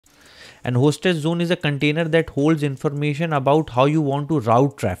And hosted zone is a container that holds information about how you want to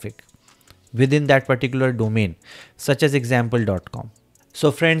route traffic within that particular domain, such as example.com.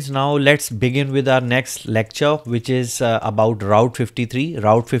 So friends, now let's begin with our next lecture, which is about Route 53.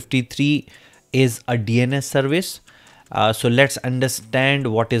 Route 53 is a DNS service. So let's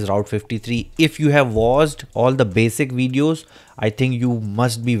understand what is Route 53. If you have watched all the basic videos, I think you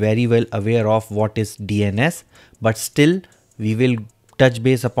must be very well aware of what is DNS, but still we will touch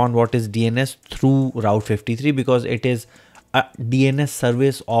base upon what is DNS through Route 53 because it is a DNS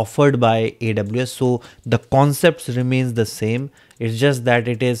service offered by AWS. So the concepts remains the same. It's just that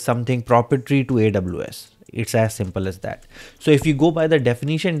it is something proprietary to AWS. It's as simple as that. So if you go by the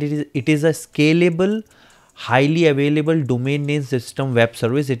definition, it is a scalable, highly available domain name system web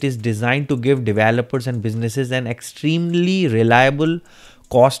service. It is designed to give developers and businesses an extremely reliable,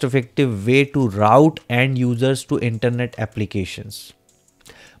 cost-effective way to route end users to internet applications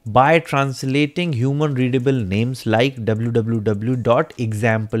by translating human readable names like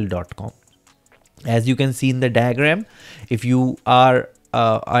www.example.com. As you can see in the diagram, if you are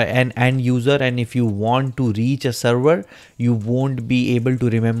an end user and if you want to reach a server, you won't be able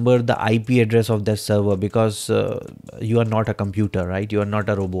to remember the IP address of that server because you are not a computer, right? You are not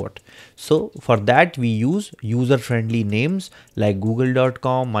a robot. So for that, we use user-friendly names like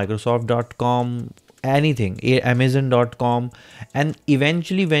google.com, microsoft.com, anything, amazon.com, and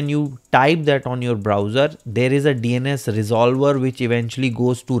eventually when you type that on your browser, there is a DNS resolver which eventually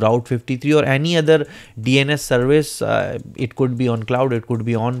goes to Route 53 or any other DNS service. It could be on cloud, it could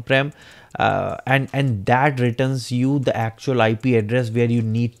be on-prem, and that returns you the actual IP address where you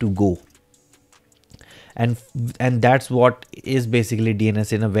need to go. And that's what is basically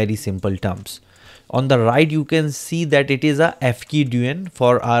DNS in a very simple terms. On the right, you can see that it is a FQDN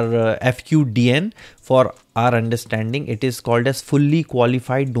for our FQDN for our understanding. It is called as fully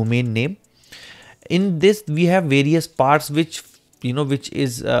qualified domain name. In this, we have various parts which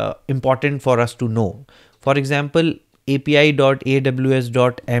is important for us to know. For example,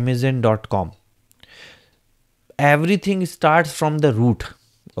 api.aws.amazon.com. Everything starts from the root.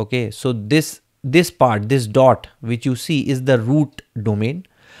 Okay, so this part, this dot which you see is the root domain.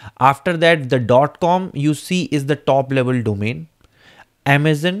 After that, the .com you see is the top level domain.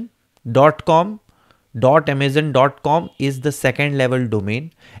 Amazon.com, .amazon.com is the second level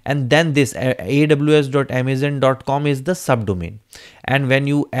domain, and then this aws.amazon.com is the subdomain. And when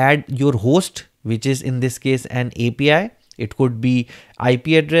you add your host, which is in this case an API, it could be IP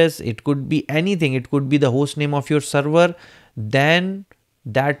address, it could be anything, it could be the host name of your server, then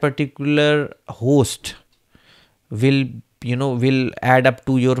that particular host will add up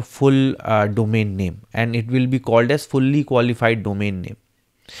to your full domain name, and it will be called as fully qualified domain name.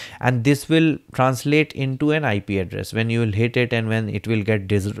 And this will translate into an IP address when you will hit it and when it will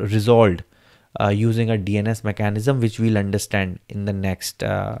get resolved using a DNS mechanism, which we'll understand in the next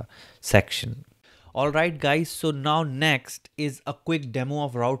section. Alright guys, so now next is a quick demo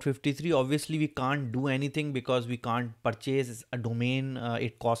of Route 53. Obviously we can't do anything because we can't purchase a domain,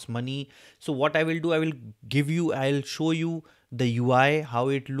 it costs money. So what I will do, I'll show you the UI, how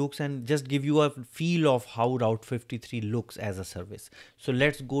it looks, and just give you a feel of how Route 53 looks as a service. So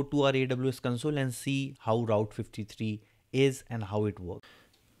let's go to our AWS console and see how Route 53 is and how it works.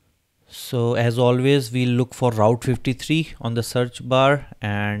 So as always, we'll look for Route 53 on the search bar,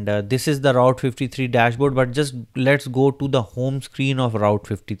 and this is the Route 53 dashboard, but just let's go to the home screen of Route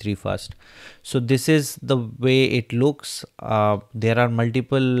 53 first. So this is the way it looks. There are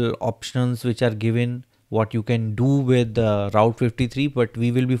multiple options which are given what you can do with Route 53, but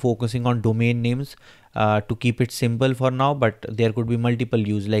we will be focusing on domain names to keep it simple for now, but there could be multiple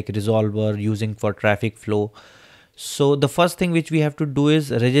use like resolver using for traffic flow. So the first thing which we have to do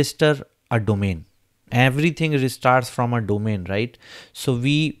is register a domain. Everything restarts from a domain, right? So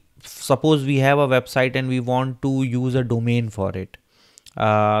suppose we have a website and we want to use a domain for it.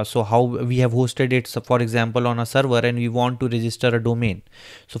 So how we have hosted it, so for example, on a server, and we want to register a domain.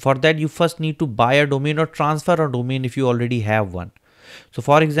 So for that, you first need to buy a domain or transfer a domain if you already have one. So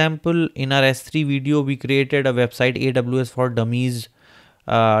for example, in our S3 video, we created a website, AWS for Dummies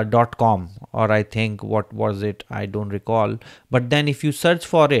 .com, or I think what was it, I don't recall. But then if you search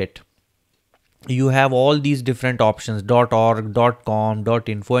for it, you have all these different options, .org, .com,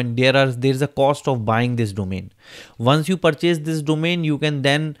 .info, and there's a cost of buying this domain. Once you purchase this domain, you can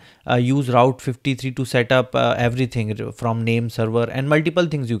then use Route 53 to set up everything from name, server, and multiple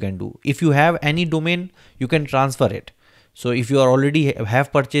things you can do. If you have any domain, you can transfer it. So if you are already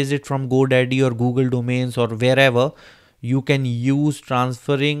have purchased it from GoDaddy or Google Domains or wherever, you can use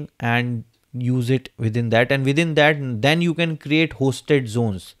transferring and use it within that, and within that then you can create hosted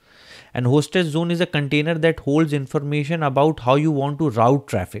zones. And hosted zone is a container that holds information about how you want to route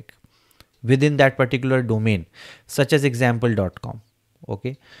traffic within that particular domain, such as example.com.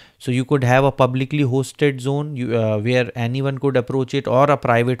 Okay, so you could have a publicly hosted zone where anyone could approach it, or a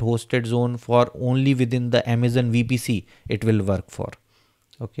private hosted zone for only within the Amazon VPC it will work for.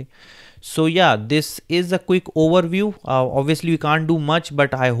 Okay, so yeah, this is a quick overview. Obviously we can't do much,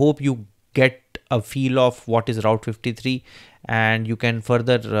 but I hope you get a feel of what is Route 53, and you can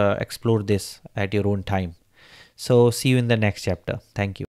further explore this at your own time. So see you in the next chapter. Thank you.